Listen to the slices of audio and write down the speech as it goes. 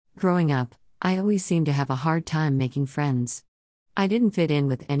Growing up, I always seemed to have a hard time making friends. I didn't fit in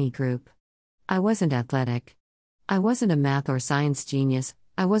with any group. I wasn't athletic. I wasn't a math or science genius,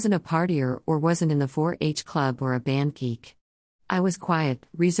 I wasn't a partier or wasn't in the 4-H club or a band geek. I was quiet,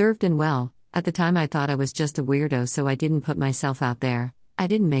 reserved and well, at the time I thought I was just a weirdo, so I didn't put myself out there. I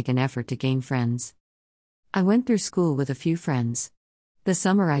didn't make an effort to gain friends. I went through school with a few friends. The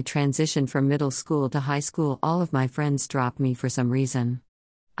summer I transitioned from middle school to high school, all of my friends dropped me for some reason.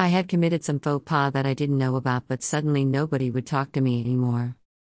 I had committed some faux pas that I didn't know about, but suddenly nobody would talk to me anymore.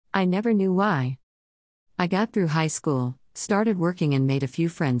 I never knew why. I got through high school, started working and made a few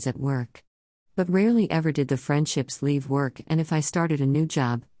friends at work. But rarely ever did the friendships leave work, and if I started a new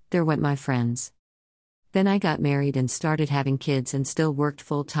job, there went my friends. Then I got married and started having kids and still worked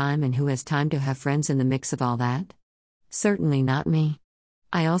full-time, and who has time to have friends in the mix of all that? Certainly not me.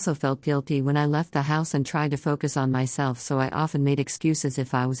 I also felt guilty when I left the house and tried to focus on myself, so I often made excuses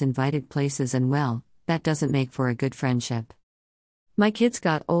if I was invited places, and well, that doesn't make for a good friendship. My kids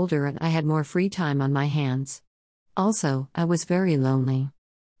got older and I had more free time on my hands. Also, I was very lonely.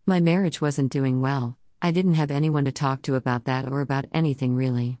 My marriage wasn't doing well. I didn't have anyone to talk to about that or about anything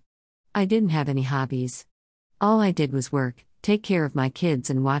really. I didn't have any hobbies. All I did was work, take care of my kids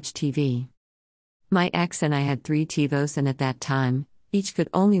and watch TV. My ex and I had 3 TiVos, and at that time, each could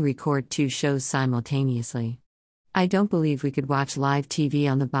only record 2 shows simultaneously. I don't believe we could watch live TV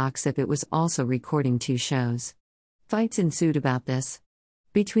on the box if it was also recording 2 shows. Fights ensued about this.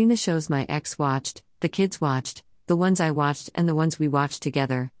 Between the shows my ex watched, the kids watched, the ones I watched and the ones we watched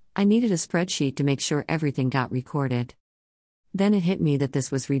together, I needed a spreadsheet to make sure everything got recorded. Then it hit me that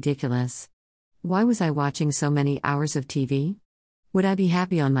this was ridiculous. Why was I watching so many hours of TV? Would I be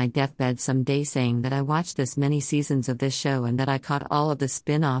happy on my deathbed someday saying that I watched this many seasons of this show and that I caught all of the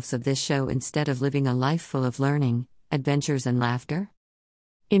spin-offs of this show instead of living a life full of learning, adventures and laughter?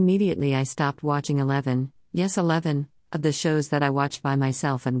 Immediately I stopped watching 11 of the shows that I watched by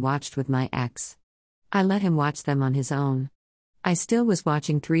myself and watched with my ex. I let him watch them on his own. I still was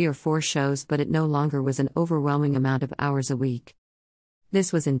watching 3 or 4 shows, but it no longer was an overwhelming amount of hours a week.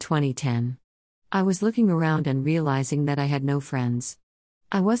 This was in 2010. I was looking around and realizing that I had no friends.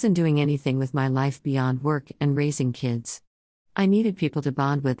 I wasn't doing anything with my life beyond work and raising kids. I needed people to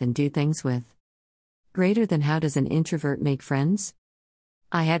bond with and do things with. Greater than how does an introvert make friends?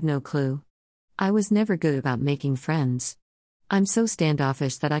 I had no clue. I was never good about making friends. I'm so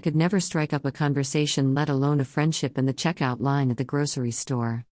standoffish that I could never strike up a conversation, let alone a friendship in the checkout line at the grocery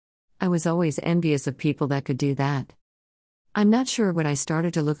store. I was always envious of people that could do that. I'm not sure what I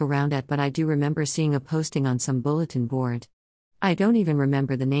started to look around at, but I do remember seeing a posting on some bulletin board. I don't even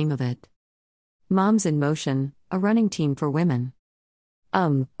remember the name of it. Moms in Motion, a running team for women.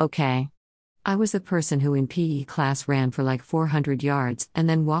 Okay. I was the person who in PE class ran for like 400 yards and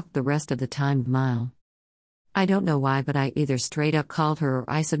then walked the rest of the timed mile. I don't know why, but I either straight up called her or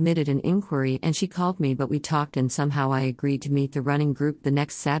I submitted an inquiry and she called me, but we talked and somehow I agreed to meet the running group the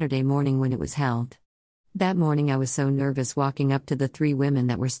next Saturday morning when it was held. That morning I was so nervous walking up to the 3 women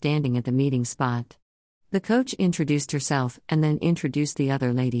that were standing at the meeting spot. The coach introduced herself and then introduced the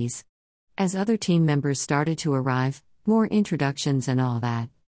other ladies. As other team members started to arrive, more introductions and all that.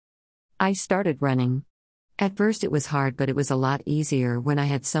 I started running. At first it was hard, but it was a lot easier when I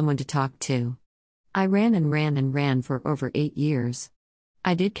had someone to talk to. I ran and ran and ran for over 8 years.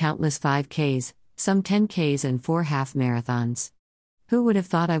 I did countless 5Ks, some 10Ks and 4 half marathons. Who would have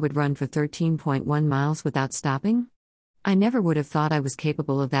thought I would run for 13.1 miles without stopping? I never would have thought I was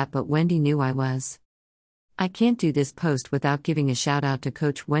capable of that, but Wendy knew I was. I can't do this post without giving a shout out to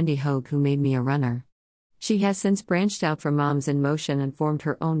Coach Wendy Hogue, who made me a runner. She has since branched out from Moms in Motion and formed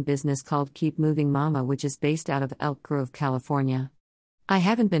her own business called Keep Moving Mama, which is based out of Elk Grove, California. I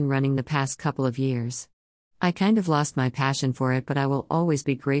haven't been running the past couple of years. I kind of lost my passion for it, but I will always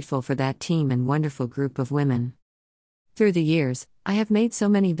be grateful for that team and wonderful group of women. Through the years, I have made so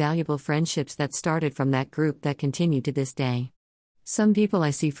many valuable friendships that started from that group that continue to this day. Some people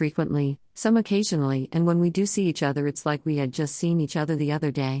I see frequently, some occasionally, and when we do see each other it's like we had just seen each other the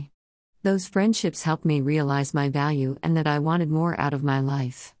other day. Those friendships helped me realize my value and that I wanted more out of my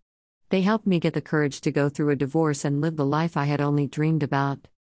life. They helped me get the courage to go through a divorce and live the life I had only dreamed about.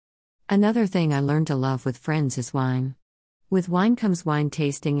 Another thing I learned to love with friends is wine. With wine comes wine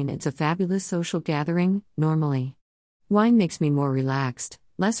tasting, and it's a fabulous social gathering, normally. Wine makes me more relaxed,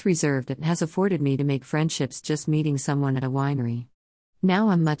 less reserved, and has afforded me to make friendships just meeting someone at a winery. Now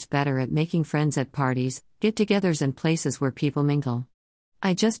I'm much better at making friends at parties, get-togethers and places where people mingle.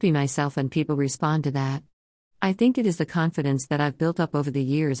 I just be myself and people respond to that. I think it is the confidence that I've built up over the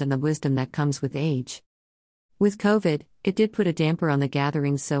years and the wisdom that comes with age. With COVID, it did put a damper on the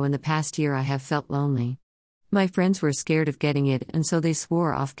gatherings, so in the past year I have felt lonely. My friends were scared of getting it, and so they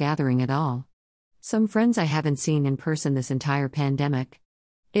swore off gathering at all. Some friends I haven't seen in person this entire pandemic.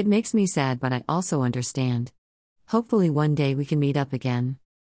 It makes me sad, but I also understand. Hopefully one day we can meet up again.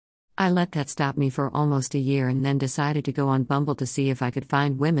 I let that stop me for almost a year and then decided to go on Bumble to see if I could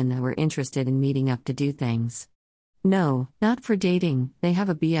find women that were interested in meeting up to do things. No, not for dating, they have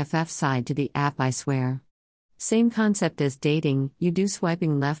a BFF side to the app, I swear. Same concept as dating, you do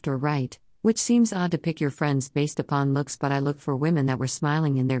swiping left or right, which seems odd to pick your friends based upon looks, but I looked for women that were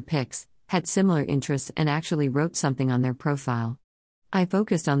smiling in their pics, had similar interests, and actually wrote something on their profile. I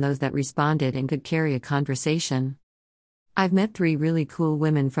focused on those that responded and could carry a conversation. I've met 3 really cool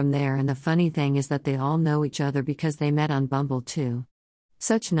women from there, and the funny thing is that they all know each other because they met on Bumble too.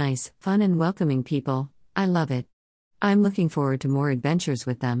 Such nice, fun and welcoming people, I love it. I'm looking forward to more adventures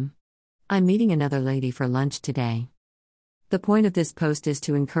with them. I'm meeting another lady for lunch today. The point of this post is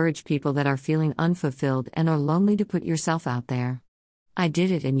to encourage people that are feeling unfulfilled and are lonely to put yourself out there. I did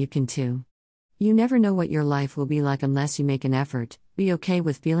it and you can too. You never know what your life will be like unless you make an effort, be okay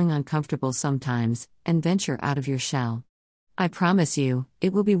with feeling uncomfortable sometimes, and venture out of your shell. I promise you,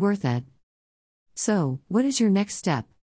 it will be worth it. So, what is your next step?